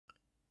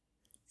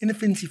In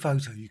Affinity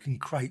Photo, you can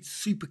create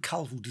super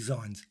colourful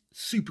designs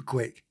super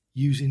quick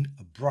using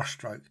a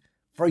brushstroke.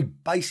 Very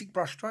basic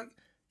brushstroke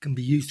can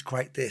be used to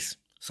create this.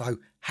 So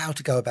how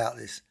to go about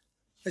this?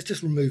 Let's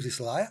just remove this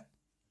layer.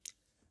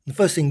 And the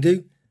first thing to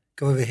do,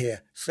 go over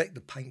here, select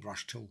the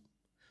paintbrush tool.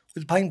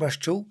 With the paintbrush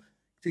tool,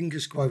 you can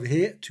just go over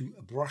here to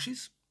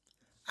brushes,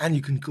 and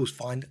you can of course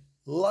find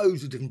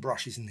loads of different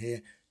brushes in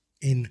here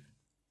in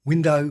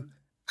window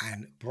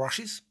and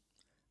brushes.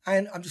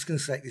 And I'm just going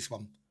to select this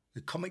one,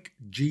 the Comic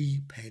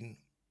G pen.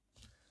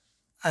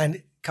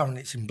 And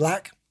currently it's in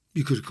black.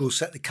 You could of course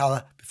set the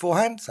colour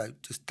beforehand, so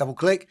just double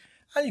click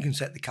and you can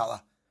set the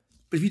colour.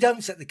 But if you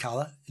don't set the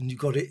colour and you've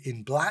got it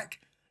in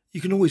black,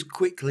 you can always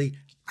quickly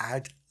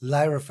add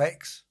layer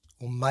effects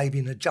or maybe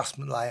an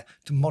adjustment layer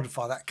to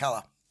modify that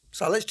colour.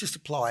 So let's just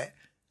apply it.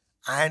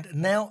 And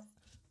now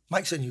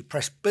make certain you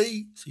press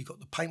B, so you've got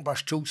the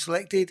paintbrush tool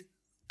selected,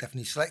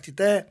 definitely selected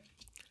there,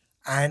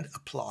 and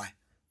apply.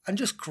 And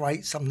just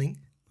create something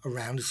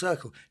around a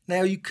circle.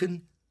 Now you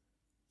can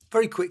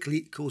very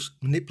quickly, of course,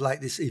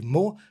 manipulate this even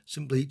more.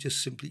 Simply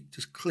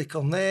just click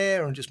on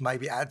there and just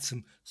maybe add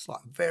some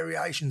slight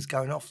variations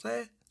going off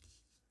there.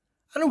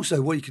 And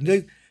also what you can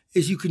do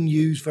is you can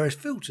use various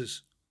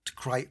filters to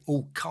create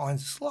all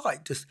kinds of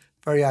slight just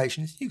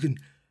variations. You can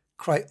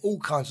create all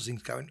kinds of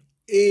things going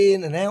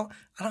in and out.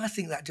 And I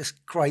think that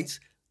just creates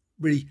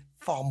really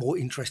far more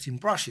interesting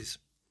brushes.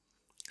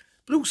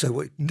 But also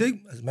what you can do,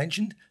 as I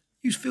mentioned,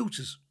 use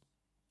filters.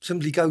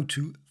 Simply go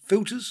to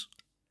filters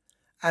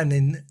and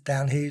then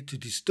down here to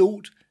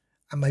distort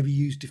and maybe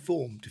use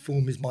deform.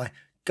 Deform is my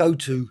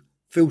go-to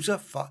filter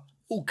for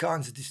all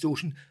kinds of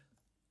distortion.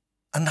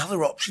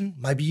 Another option,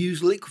 maybe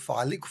use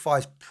liquify. Liquify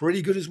is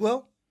pretty good as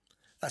well.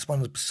 That's one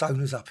of the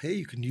personas up here.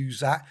 You can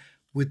use that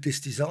with this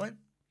design.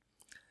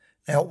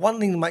 Now, one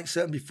thing to make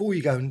certain before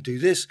you go and do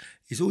this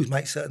is always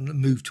make certain the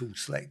move tool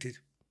is selected.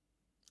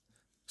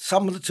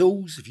 Some of the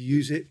tools, if you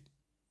use it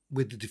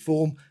with the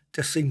deform,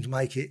 just seem to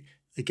make it,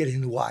 they get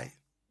in the way.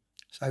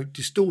 So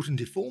distort and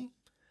deform,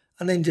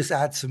 and then just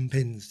add some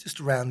pins just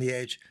around the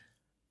edge.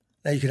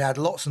 Now you could add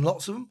lots and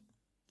lots of them.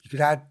 You could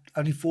add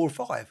only 4 or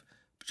 5,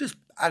 but just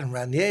add them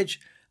around the edge,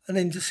 and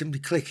then just simply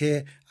click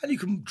here, and you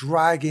can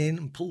drag in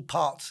and pull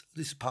parts of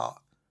this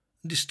apart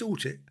and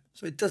distort it.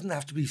 So it doesn't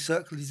have to be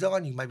circular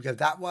design. You can maybe go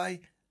that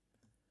way.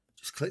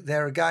 Just click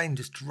there again,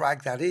 just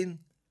drag that in,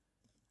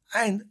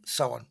 and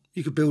so on.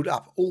 You could build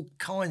up all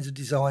kinds of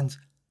designs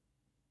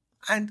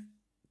and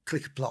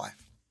click apply.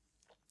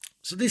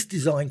 So this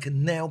design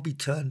can now be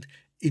turned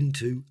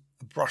into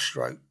a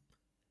brushstroke.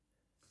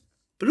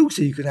 But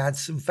also you can add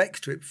some effects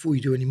to it before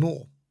you do any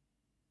more.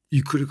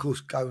 You could of course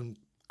go and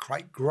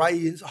create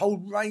gradients, a whole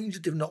range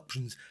of different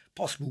options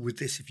possible with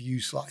this if you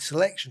use like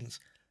selections.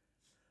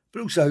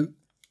 But also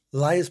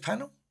layers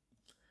panel,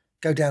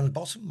 go down the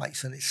bottom, make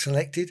sure it's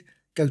selected,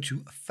 go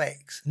to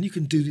effects. And you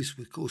can do this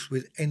of course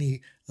with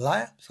any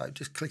layer. So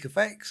just click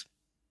effects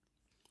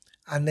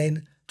and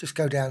then just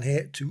go down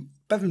here to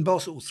bevel and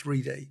emboss or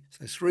 3D.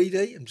 So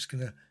 3D, I'm just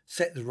going to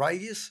set the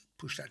radius,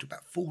 push that to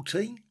about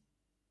 14.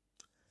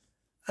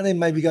 And then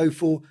maybe go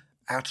for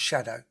outer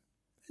shadow.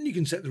 And you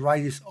can set the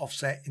radius,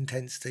 offset,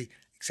 intensity,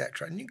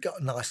 etc. And you've got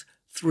a nice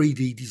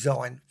 3D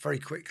design very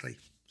quickly.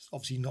 It's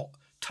obviously not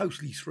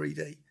totally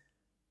 3D.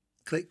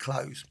 Click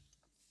close.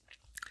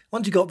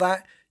 Once you've got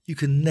that, you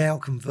can now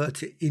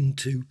convert it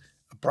into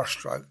a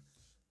brushstroke.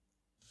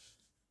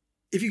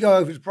 If you go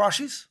over to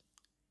brushes,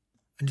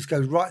 and just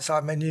go right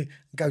side menu and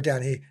go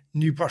down here,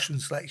 new brush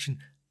and selection.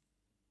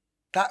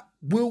 That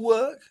will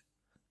work,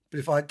 but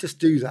if I just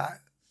do that,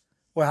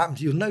 what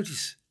happens, you'll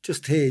notice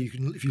just here, you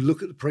can, if you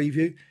look at the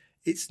preview,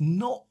 it's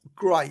not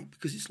great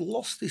because it's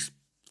lost this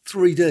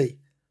 3D.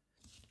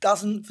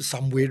 Doesn't, for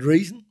some weird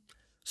reason,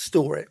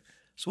 store it.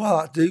 So what I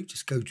like to do,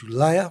 just go to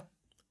layer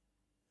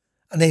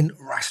and then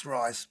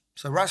rasterize.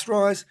 So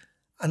rasterize,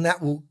 and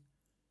that will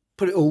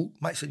put it all,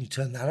 make sure you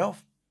turn that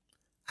off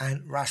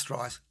and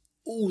rasterize.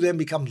 All then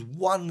becomes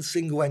one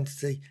single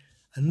entity.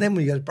 And then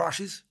when you go to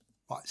brushes,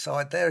 right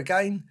side there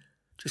again,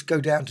 just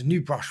go down to new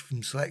brush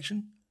from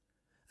selection.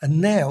 And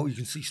now you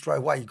can see straight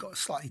away you've got a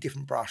slightly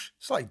different brush,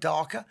 slightly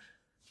darker.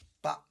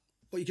 But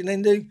what you can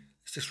then do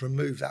is just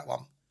remove that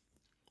one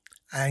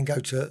and go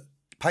to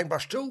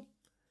paintbrush tool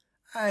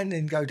and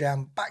then go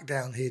down back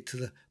down here to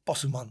the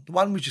bottom one, the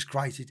one we just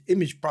created,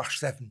 image brush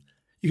 7.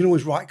 You can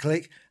always right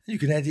click and you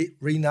can edit,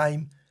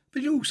 rename,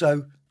 but you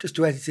also, just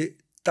to edit it,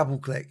 double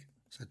click.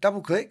 So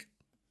double click.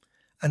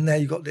 And now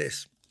you've got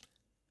this.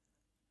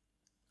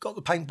 Got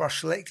the paintbrush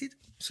selected,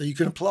 so you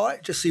can apply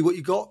it, just see what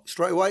you got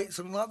straight away,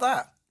 something like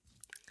that.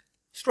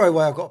 Straight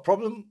away I've got a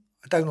problem.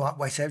 I don't like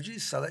wet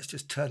edges, so let's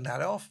just turn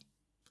that off.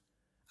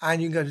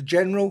 And you can go to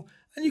general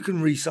and you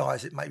can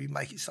resize it, maybe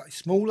make it slightly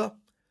smaller,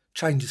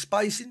 change the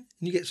spacing,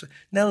 and you get.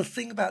 Now the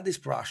thing about this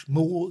brush,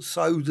 more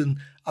so than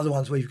other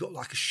ones where you've got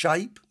like a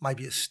shape,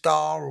 maybe a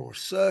star or a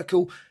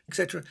circle,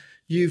 etc.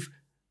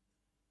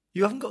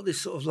 You haven't got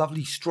this sort of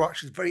lovely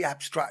structure, very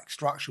abstract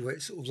structure where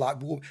it's sort of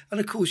like warm. And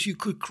of course you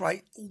could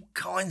create all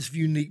kinds of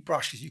unique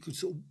brushes. You could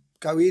sort of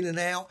go in and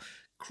out,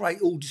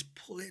 create all, just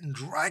pull it and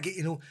drag it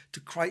in all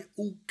to create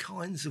all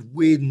kinds of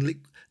weird and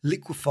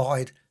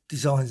liquefied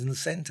designs in the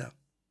center.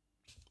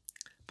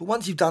 But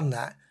once you've done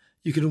that,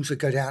 you can also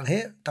go down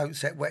here, don't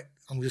set wet.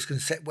 I'm just going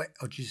to set wet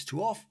edges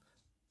to off.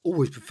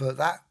 Always prefer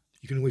that.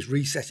 You can always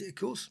reset it, of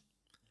course.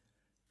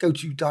 Go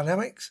to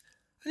dynamics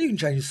and you can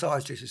change the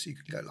size jitter, so you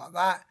can go like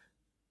that.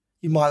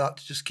 You might like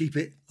to just keep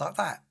it like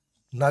that.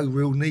 No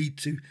real need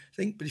to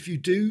think, but if you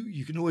do,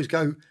 you can always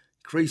go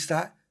increase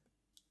that.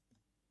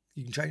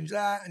 You can change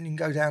that and you can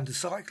go down to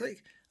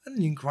cyclic and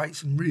then you can create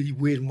some really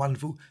weird and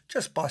wonderful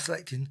just by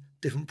selecting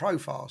different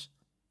profiles,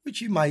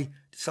 which you may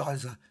decide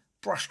as a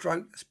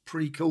brushstroke. That's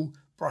pretty cool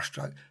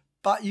brushstroke.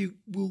 But you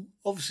will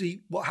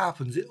obviously, what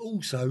happens, it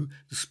also,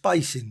 the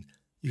spacing,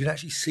 you can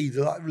actually see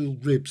the like little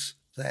ribs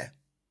there.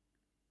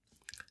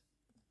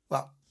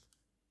 Well,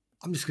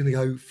 I'm just going to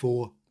go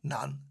for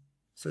none.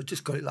 So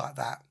just got it like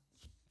that.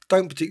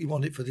 Don't particularly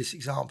want it for this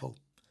example.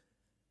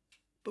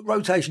 But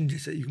rotation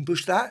jitter, you can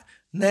push that.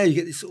 Now you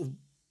get this sort of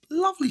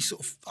lovely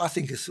sort of, I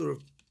think a sort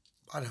of,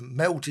 I don't know,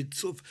 melted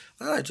sort of,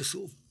 I don't know, just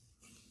sort of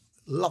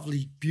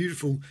lovely,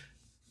 beautiful.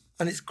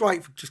 And it's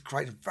great for just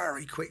creating a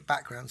very quick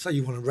background. So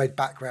you want a red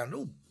background,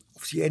 or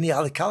obviously any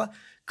other colour.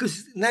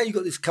 Because now you've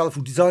got this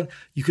colourful design,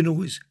 you can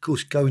always, of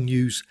course, go and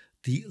use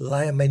the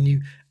layer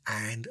menu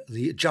and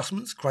the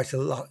adjustments, create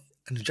an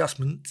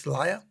adjustment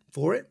layer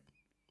for it.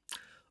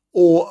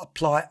 Or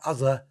apply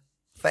other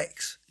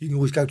effects. You can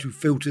always go to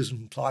filters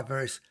and apply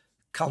various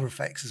colour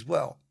effects as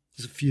well.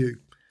 There's a few.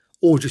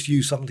 Or just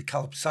use some of the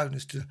colour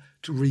personas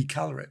to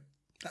recolour it.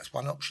 That's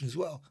one option as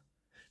well.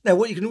 Now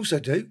what you can also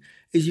do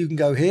is you can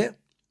go here,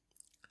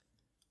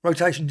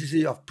 rotation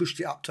jitter, I've pushed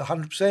it up to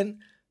 100%,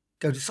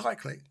 go to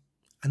cyclic,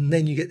 and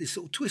then you get this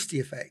sort of twisty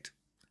effect.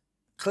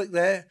 Click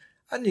there,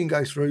 and you can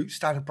go through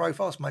standard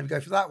profiles, maybe go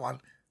for that one.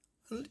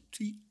 And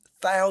see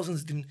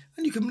thousands of different,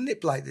 and you can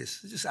manipulate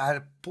this. Just add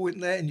a point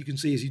there, and you can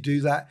see as you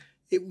do that,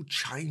 it will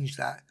change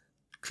that.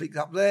 Click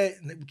up there,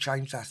 and it will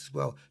change that as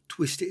well.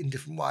 Twist it in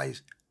different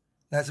ways.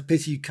 Now it's a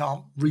pity you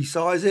can't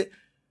resize it.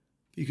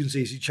 You can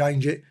see as you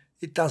change it,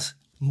 it does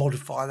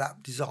modify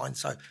that design.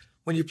 So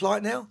when you apply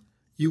it now,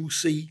 you will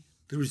see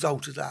the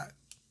result of that.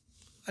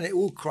 And it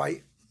will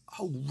create a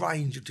whole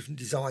range of different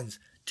designs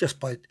just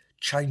by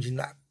changing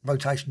that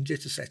rotation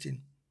jitter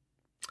setting.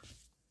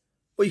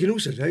 What you can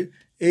also do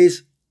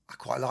is, I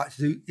quite like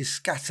to do, is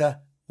scatter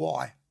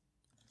Y.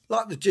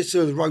 Like the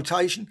jitter of the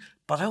rotation,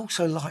 but I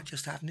also like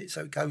just having it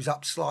so it goes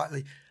up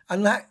slightly.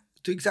 And that,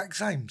 do exact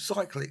same,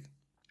 cyclic.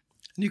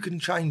 And you can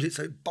change it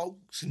so it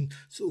bulks and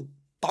sort of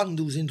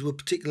bundles into a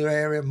particular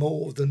area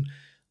more than,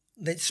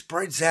 then it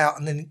spreads out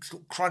and then it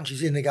sort of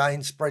crunches in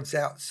again, spreads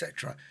out,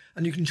 etc.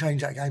 And you can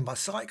change that again by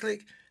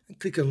cyclic and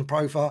click on the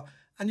profile.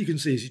 And you can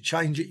see as you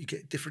change it, you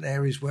get different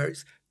areas where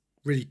it's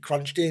really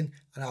crunched in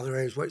and other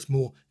areas where it's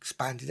more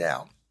expanded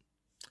out.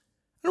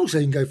 And also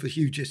you can go for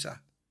hue jitter.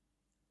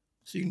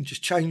 So you can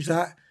just change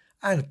that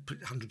and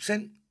put it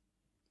 100%.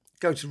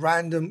 Go to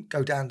random,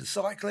 go down to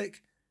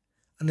cyclic,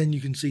 and then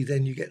you can see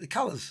then you get the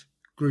colours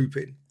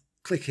grouping.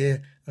 Click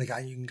here, and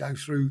again you can go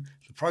through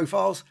the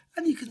profiles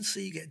and you can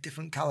see you get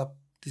different colour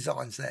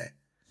designs there.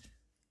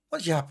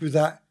 Once you're happy with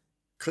that,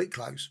 click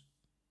close.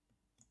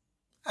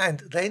 And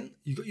then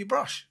you've got your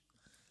brush.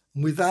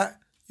 And with that,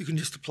 you can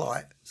just apply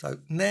it. So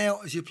now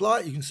as you apply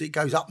it, you can see it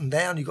goes up and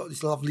down. You've got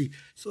this lovely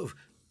sort of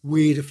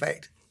weird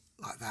effect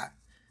like that.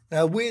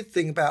 Now, a weird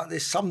thing about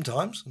this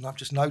sometimes, and I've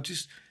just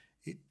noticed,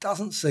 it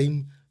doesn't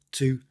seem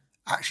to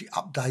actually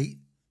update.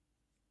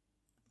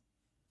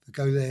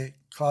 Go there,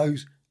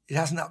 close. It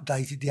hasn't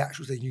updated the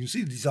actual thing. You can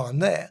see the design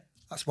there.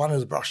 That's one of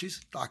the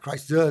brushes that I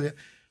created earlier.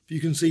 But you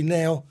can see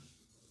now,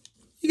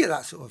 you get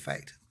that sort of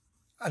effect.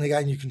 And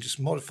again, you can just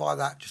modify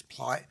that, just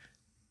apply it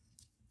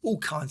all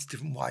kinds of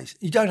different ways.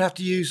 You don't have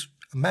to use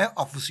a mouse.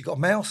 Obviously got a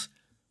mouse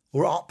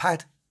or art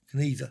pad,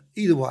 can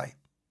either way.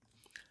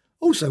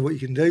 Also, what you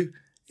can do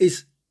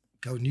is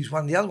go and use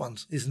one of the other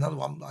ones. Here's another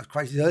one that I've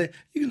created earlier.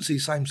 You can see the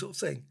same sort of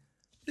thing.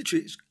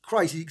 Literally, it's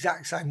created the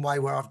exact same way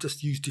where I've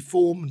just used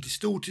deform and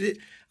distorted it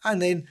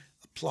and then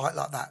apply it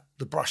like that.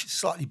 The brush is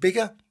slightly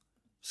bigger.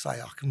 Say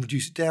I can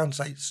reduce it down,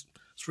 say it's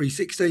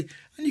 360,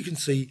 and you can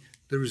see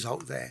the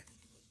result there.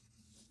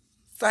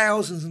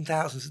 Thousands and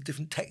thousands of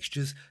different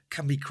textures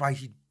can be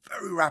created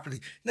very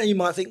rapidly. Now you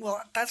might think,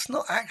 well, that's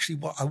not actually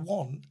what I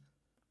want.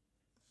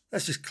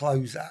 Let's just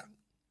close that.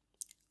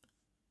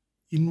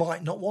 You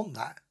might not want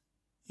that.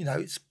 You know,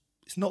 it's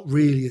not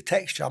really a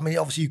texture. I mean,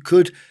 obviously you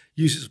could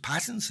use it as a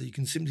pattern, so you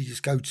can simply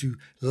just go to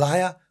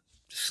layer,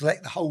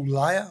 select the whole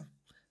layer,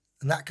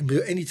 and that can be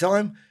at any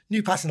time,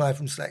 new pattern layer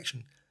from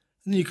selection.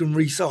 And then you can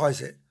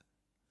resize it.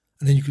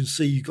 And then you can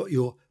see you've got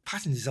your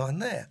pattern design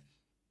there.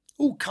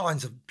 All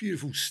kinds of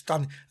beautiful,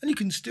 stunning, and you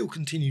can still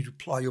continue to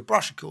apply your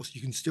brush, of course.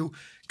 You can still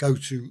go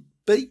to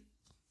B,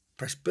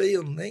 press B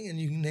on the thing, and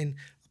you can then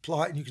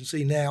apply it, and you can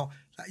see now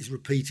that is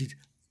repeated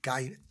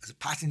again as a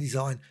pattern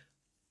design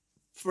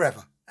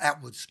forever,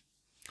 outwards.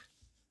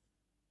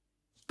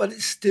 But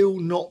it's still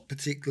not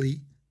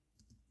particularly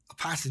a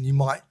pattern. You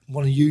might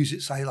want to use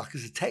it, say, like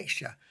as a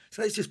texture.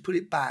 So let's just put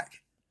it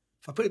back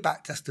If I put it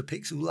back, that's the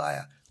pixel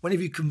layer.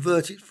 Whenever you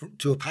convert it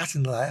to a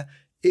pattern layer,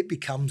 it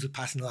becomes a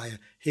pattern layer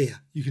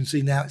here. You can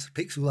see now it's a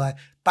pixel layer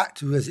back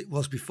to as it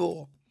was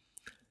before.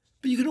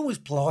 But you can always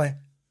apply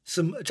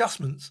some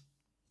adjustments.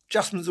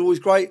 Adjustments are always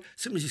great.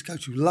 Simply just go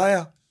to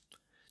Layer,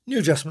 New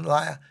Adjustment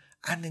Layer,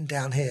 and then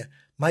down here,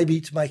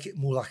 maybe to make it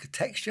more like a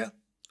texture,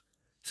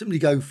 simply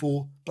go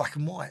for black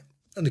and white.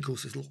 And of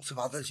course, there's lots of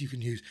others you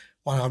can use.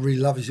 One I really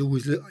love is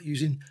always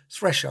using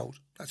threshold.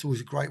 That's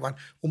always a great one.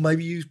 Or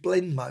maybe use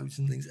blend modes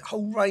and things, a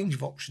whole range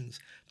of options.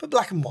 But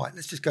black and white,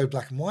 let's just go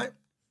black and white.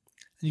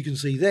 And you can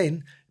see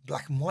then,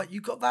 black and white,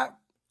 you've got that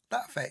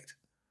effect.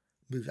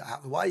 Move that out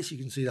of the way so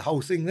you can see the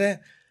whole thing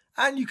there.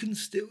 And you can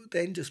still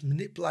then just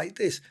manipulate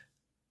this.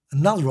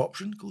 Another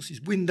option, of course,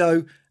 is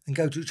Window and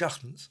go to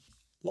Adjustments.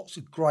 Lots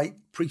of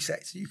great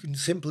presets you can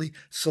simply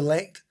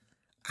select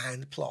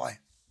and apply.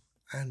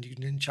 And you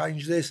can then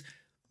change this,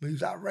 move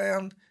that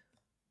around,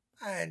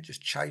 and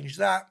just change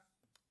that,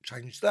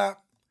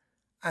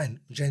 and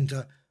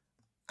magenta.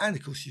 And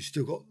of course, you've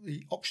still got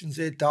the options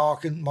there,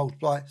 darken,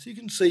 multiply. So you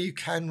can see you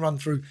can run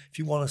through if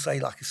you want to say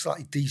like a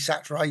slightly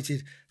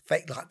desaturated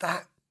effect like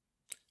that.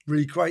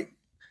 Really great.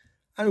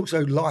 And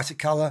also lighter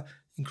colour.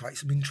 You can create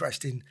some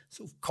interesting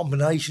sort of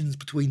combinations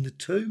between the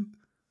two.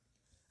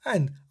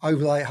 And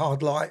overlay,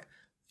 hard light.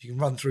 You can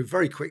run through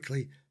very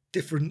quickly.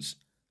 Difference.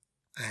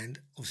 And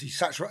obviously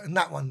saturate, and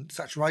that one,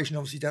 saturation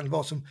obviously down the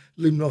bottom,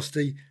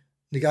 luminosity,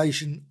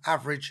 negation,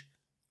 average,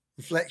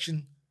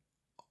 reflection,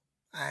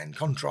 and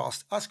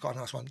contrast. That's quite a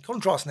nice one.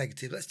 Contrast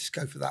negative, let's just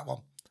go for that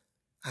one.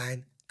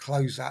 And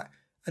close that.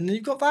 And then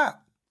you've got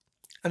that.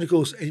 And of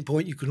course, at any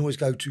point you can always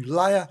go to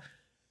layer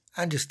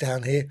and just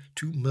down here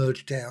to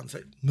merge down. So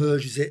it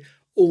merges it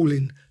all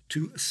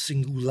into a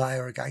single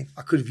layer again.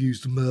 I could have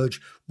used the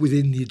merge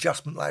within the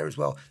adjustment layer as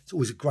well. It's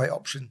always a great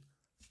option.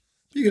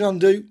 You can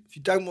undo if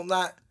you don't want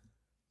that.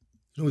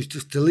 You can always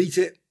just delete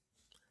it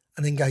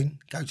and then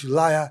go to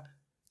layer,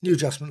 new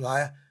adjustment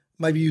layer,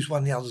 maybe use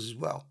one of the others as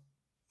well.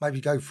 Maybe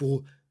go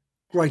for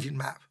gradient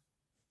map.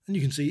 And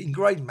you can see in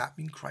gradient map,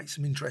 you can create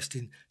some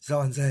interesting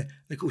designs there.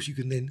 And of course, you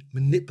can then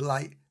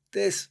manipulate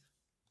this.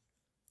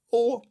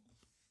 Or,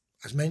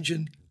 as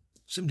mentioned,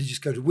 simply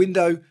just go to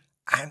Window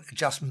and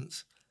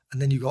Adjustments. And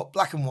then you've got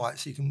black and white.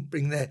 So you can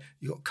bring there,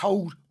 you've got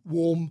cold,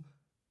 warm,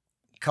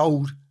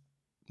 cold,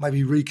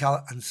 maybe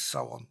recolor, and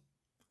so on.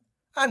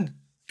 And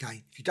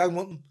again, if you don't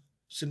want them,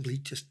 simply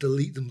just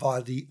delete them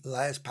via the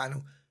Layers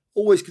panel.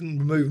 Always can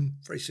remove them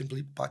very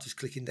simply by just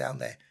clicking down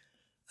there.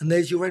 And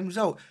there's your end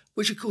result,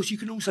 which of course you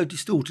can also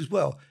distort as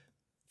well.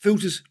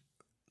 Filters,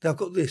 they've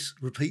got this,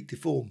 repeat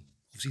deform,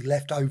 obviously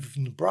left over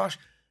from the brush.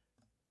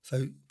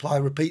 So apply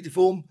repeat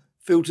deform,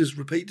 filters,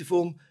 repeat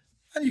deform,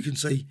 and you can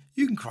see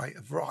you can create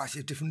a variety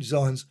of different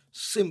designs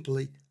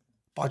simply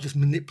by just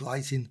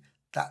manipulating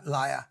that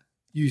layer,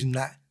 using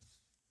that.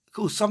 Of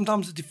course,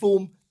 sometimes the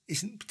deform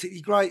isn't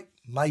particularly great,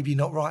 maybe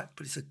not right,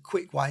 but it's a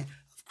quick way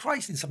of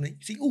creating something.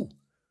 You think, oh,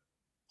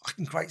 I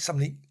can create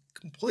something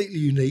completely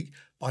unique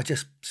by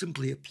just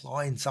simply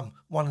applying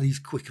one of these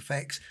quick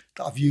effects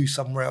that I've used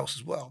somewhere else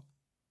as well.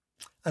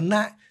 And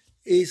that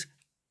is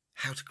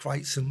how to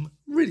create some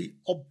really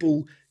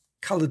oddball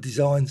colour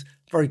designs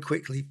very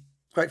quickly.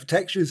 Great for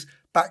textures,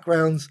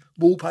 backgrounds,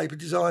 wallpaper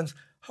designs,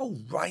 a whole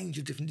range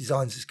of different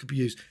designs this could be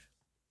used.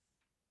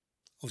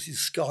 Obviously, the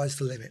sky's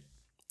the limit.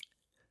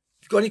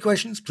 If you've got any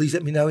questions, please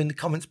let me know in the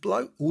comments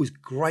below. Always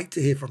great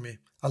to hear from you.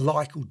 A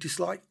like or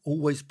dislike,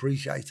 always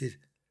appreciated.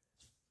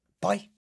 Bye.